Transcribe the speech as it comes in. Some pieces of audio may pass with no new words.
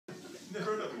Never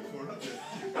heard that before, have you?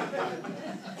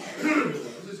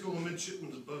 Let's go on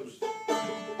midshipman's boast.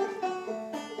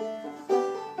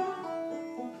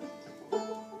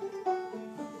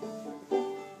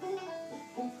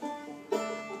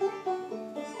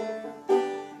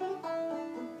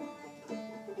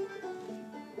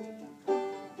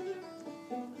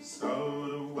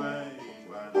 Stowed away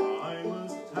when I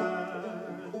was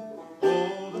 10,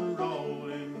 all the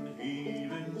rolling,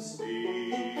 heaving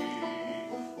sea.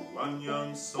 One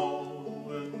young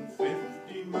soul and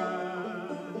 50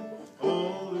 men,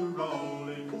 all the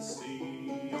rolling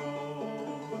sea.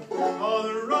 Oh,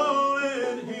 the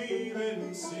rolling,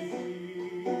 heaving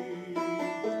sea,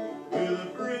 with a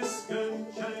brisk and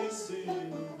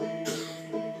chasing wind,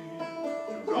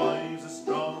 drives a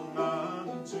strong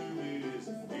man to his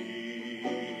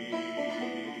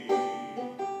feet.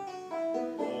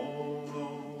 Oh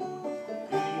Lord,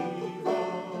 heave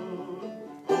on,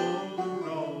 oh the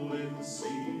rolling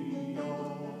sea,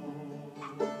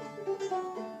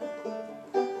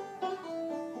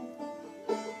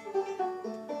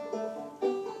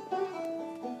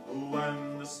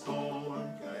 when the storm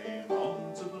came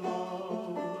on to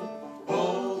blow,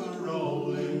 all the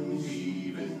rolling,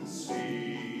 heaving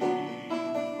sea,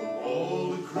 all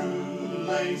the crew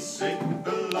lay sick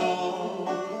below,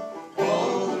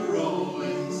 all the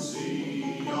rolling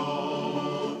sea,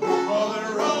 all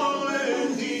the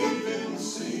rolling, heaving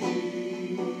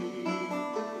sea,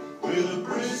 with a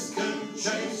brisk and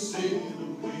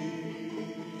chasing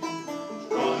wind,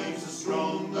 drives a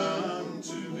strong man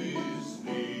to his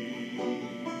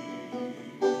knee.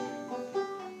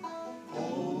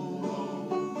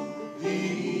 Oh,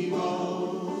 heave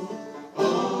on,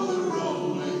 oh, the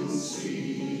rolling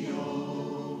sea,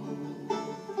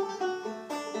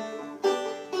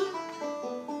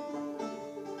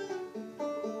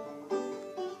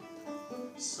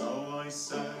 So I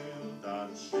sailed that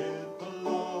ship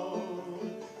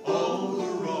alone, oh, the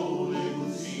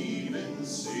rolling, heaving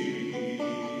sea,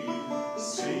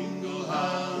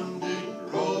 single-handed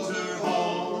brought her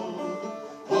home,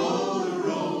 oh, the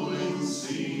rolling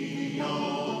sea,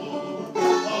 oh,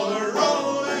 the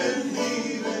rolling,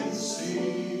 heaving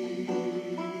sea,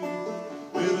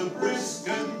 with a brisk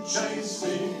and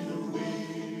chasing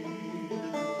wind,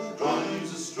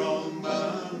 drives a strong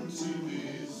man to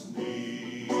his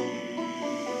knee.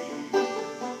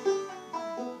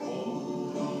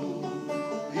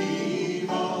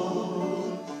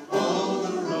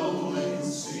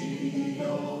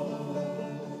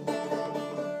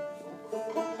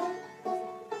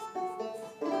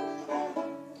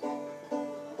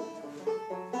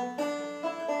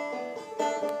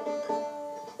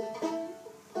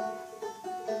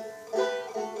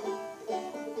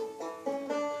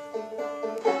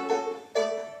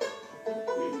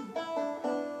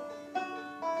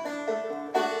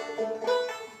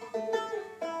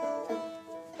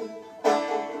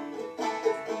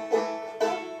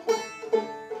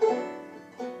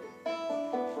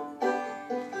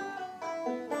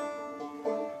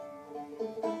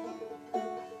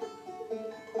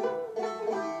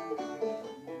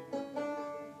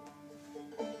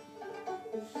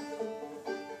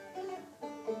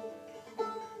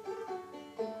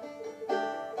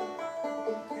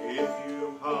 If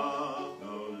you have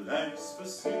no legs for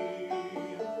sea,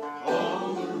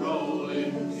 oh, the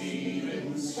rolling,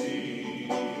 heaving sea,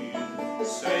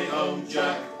 stay home,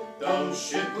 Jack, don't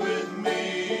ship with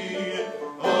me.